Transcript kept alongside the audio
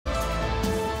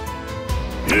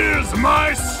Here's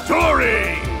my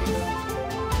story!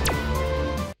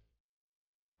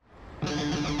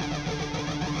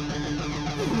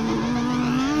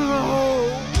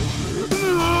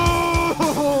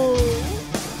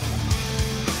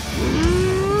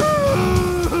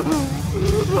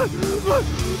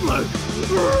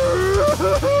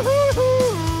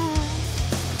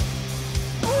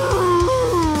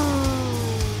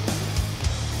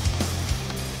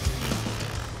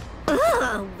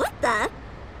 Ugh, what the?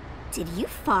 Did you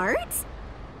fart?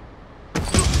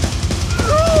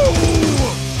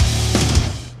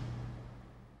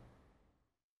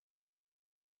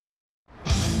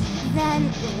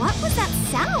 Then what was that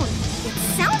sound? It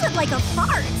sounded like a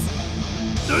fart.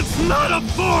 It's not a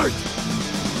fart!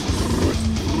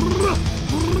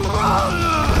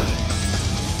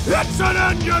 It's an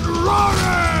engine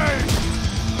roaring!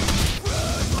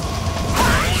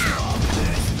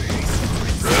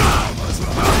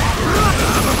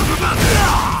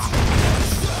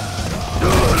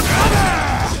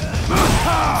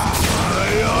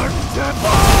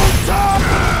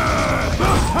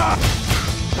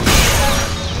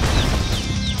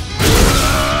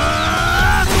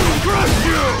 Crush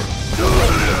you!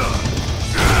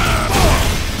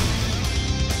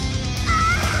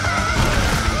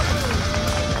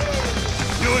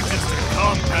 You're just a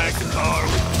compact car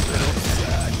with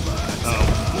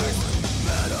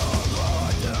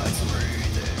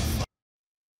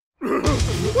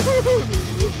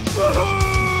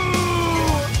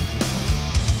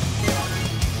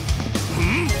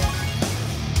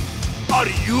Are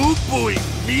you booing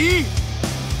me?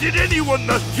 Did anyone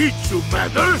not teach you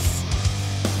manners?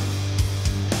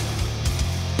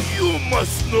 You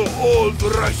must know old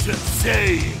Russian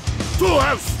saying, to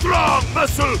have strong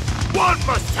muscle, one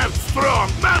must have strong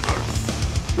manners.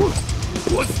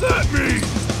 What's that mean?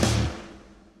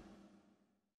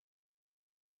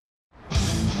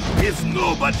 If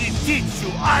nobody teach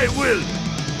you, I will.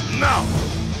 Now,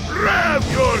 rev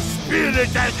your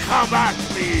spirit and come at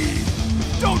me.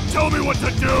 Don't tell me what to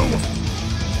do!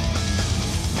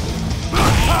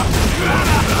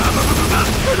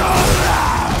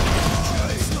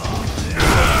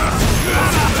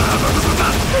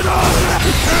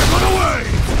 Run away!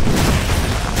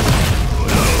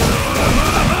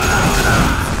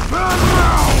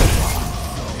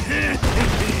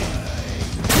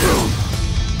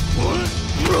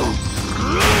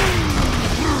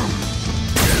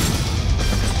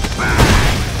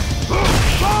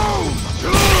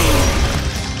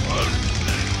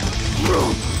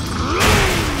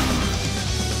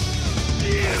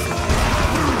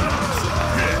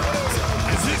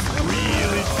 Is it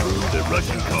really true that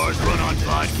Russian cars run on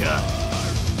vodka?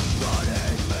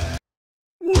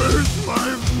 Where's my...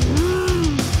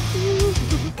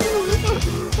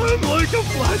 I'm like a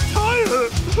flat tire!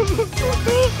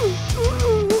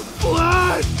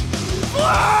 Flat!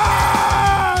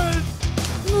 Flat!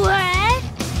 What?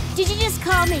 Did you just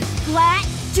call me flat,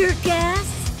 jerk-ass?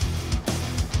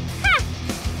 Ha!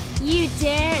 You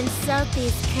dare insult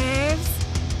these curves?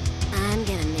 I'm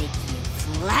gonna make you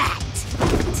flat,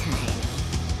 tiny.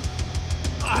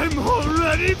 I'm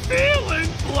already feeling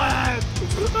flat!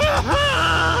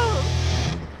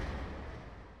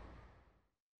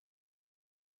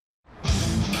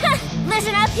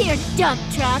 Listen up here, dump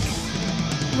truck.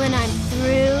 When I'm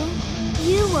through,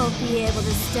 you won't be able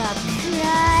to stop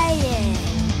crying.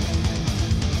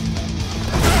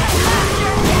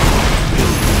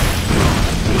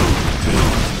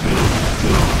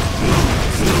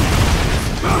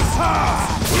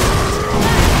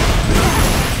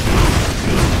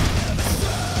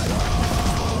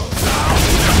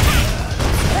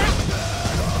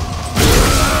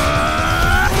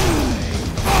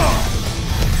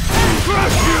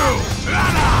 Crush you!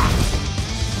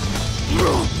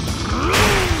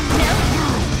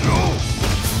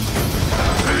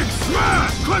 Big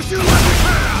smash! Crush you like a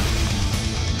cat!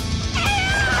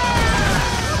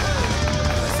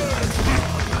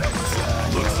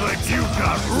 Looks like you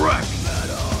got wrecked!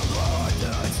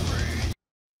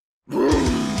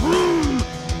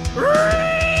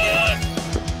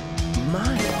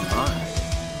 My.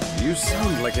 You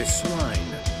sound like a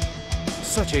swine.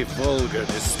 Such a vulgar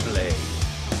display.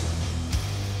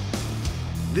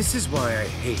 This is why I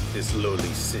hate this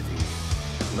lowly city.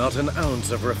 Not an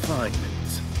ounce of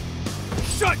refinement.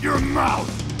 Shut your mouth!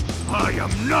 I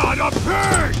am not a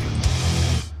pig!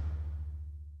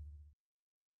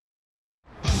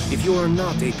 If you are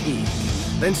not a pig,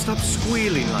 then stop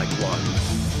squealing like one.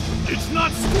 It's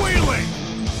not squealing!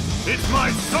 It's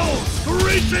my soul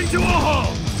screeching to a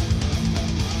halt!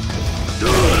 You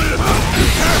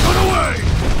can't run away!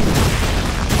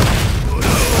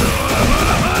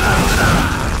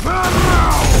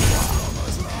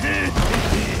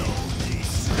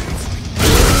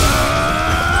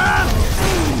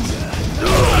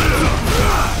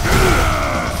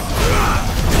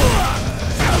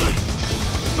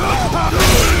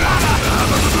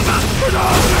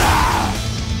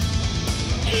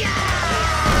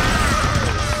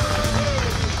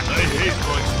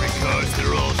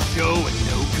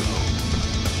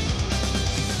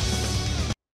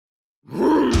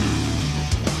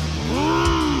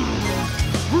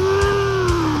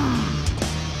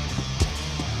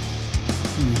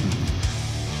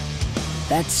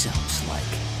 that sounds like.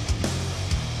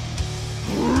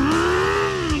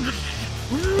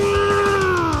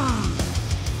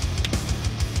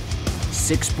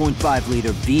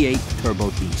 6.5-liter V8 turbo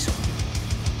diesel.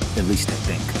 At least I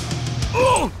think.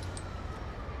 Oh!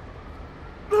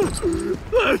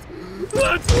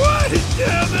 That's right,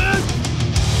 damn it!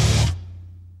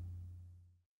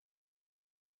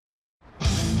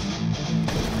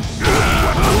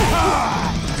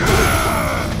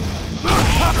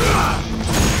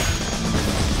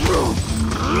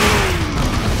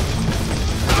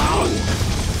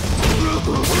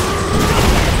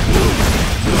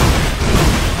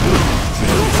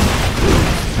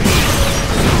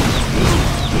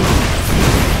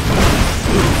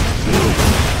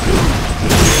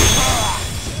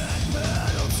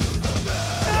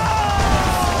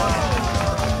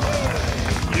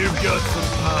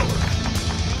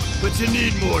 But you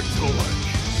need more torque.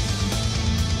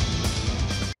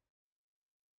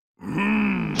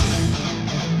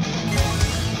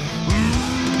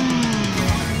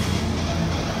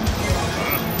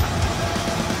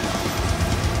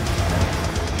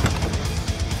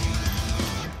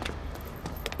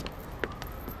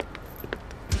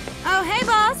 Oh, hey,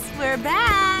 boss. We're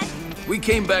back. We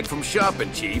came back from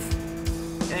shopping, Chief.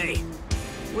 Hey,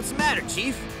 what's the matter,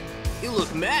 Chief? You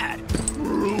look mad.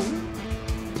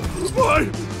 My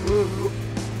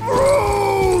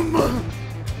room!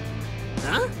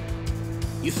 Huh?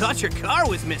 You thought your car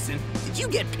was missing? Did you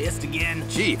get pissed again?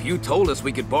 Chief, you told us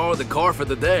we could borrow the car for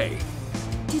the day.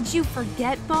 Did you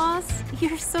forget, boss?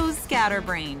 You're so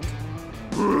scatterbrained.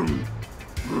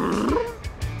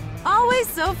 Always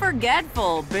so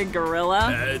forgetful, big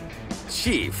gorilla.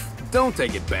 Chief, don't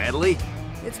take it badly.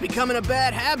 It's becoming a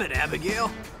bad habit, Abigail.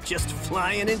 Just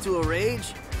flying into a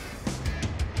rage.